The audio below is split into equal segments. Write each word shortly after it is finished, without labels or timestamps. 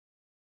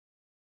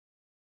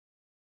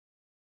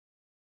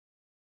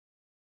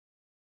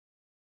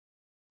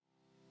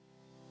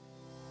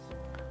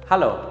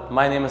Hello,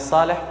 my name is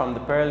Saleh from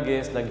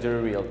ThePearlGates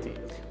Luxury Realty.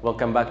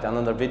 Welcome back to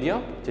another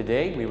video.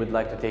 Today we would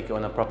like to take you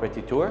on a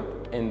property tour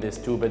in this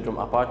 2-bedroom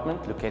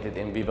apartment located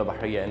in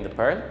VivaBahriya in the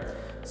Pearl.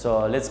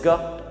 So let's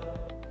go.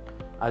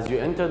 As you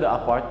enter the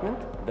apartment,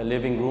 the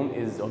living room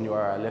is on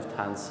your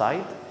left-hand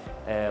side,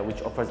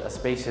 which offers a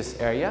spacious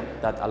area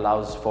that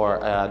allows for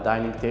a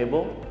dining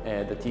table,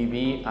 the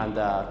TV, and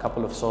a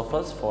couple of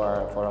sofas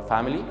for a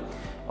family.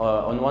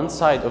 On one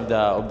side of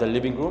the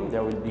living room,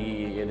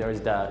 there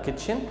is the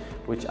kitchen,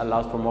 which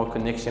allows for more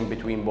connection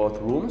between both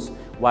rooms.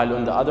 While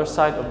on the other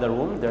side of the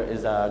room, there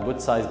is a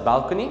good-sized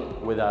balcony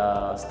with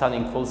a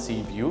stunning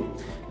full-sea view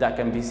that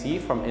can be seen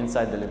from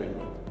inside the living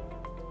room.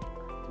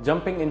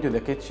 Jumping into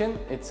the kitchen,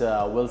 it's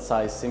a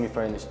well-sized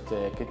semi-furnished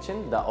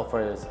kitchen that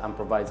offers and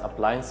provides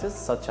appliances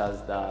such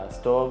as the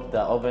stove,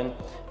 the oven,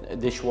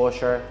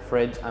 dishwasher,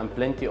 fridge, and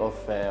plenty of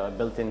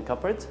built-in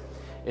cupboards.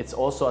 It's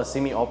also a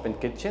semi-open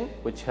kitchen,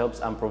 which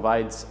helps and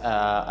provides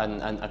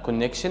a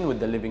connection with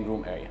the living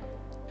room area.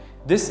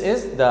 This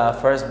is the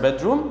first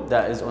bedroom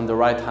that is on the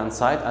right-hand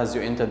side as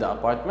you enter the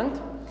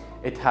apartment.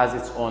 It has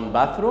its own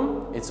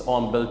bathroom, its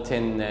own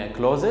built-in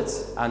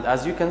closets, and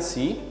as you can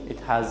see, it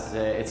has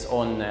its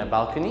own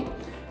balcony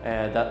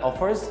that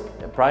offers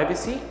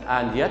privacy,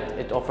 and yet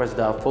it offers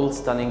the full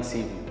stunning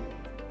sea view.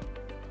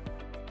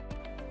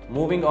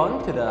 Moving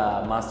on to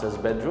the master's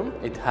bedroom,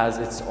 it has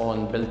its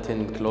own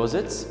built-in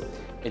closets.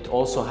 It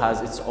also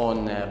has its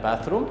own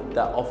bathroom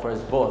that offers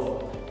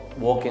both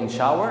walk-in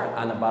shower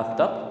and a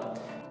bathtub.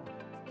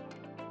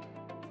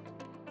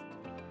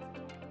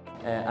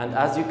 And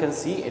as you can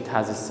see, it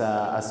has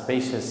a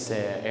spacious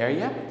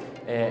area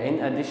in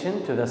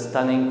addition to the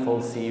stunning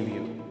full sea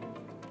view.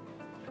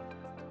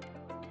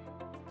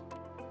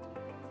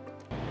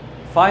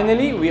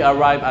 Finally, we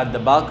arrive at the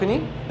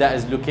balcony that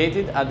is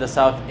located at the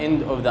south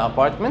end of the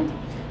apartment.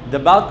 The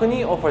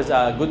balcony offers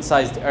a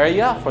good-sized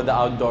area for the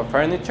outdoor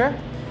furniture.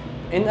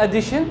 In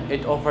addition,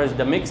 it offers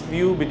the mixed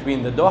view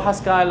between the Doha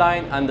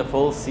skyline and the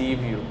full sea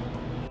view.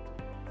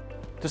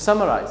 To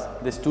summarize,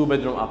 this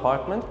 2-bedroom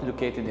apartment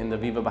located in the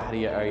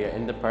VivaBahriya area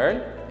in the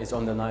Pearl is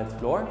on the 9th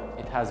floor.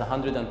 It has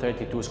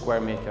 132 square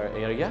meter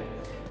area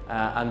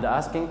and the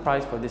asking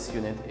price for this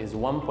unit is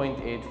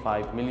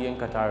 1.85 million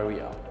Qatar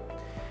riyal.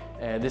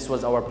 This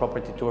was our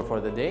property tour for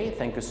the day.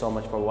 Thank you so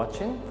much for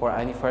watching. For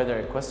any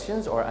further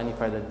questions or any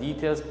further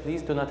details,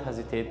 please do not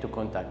hesitate to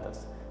contact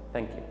us.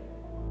 Thank you.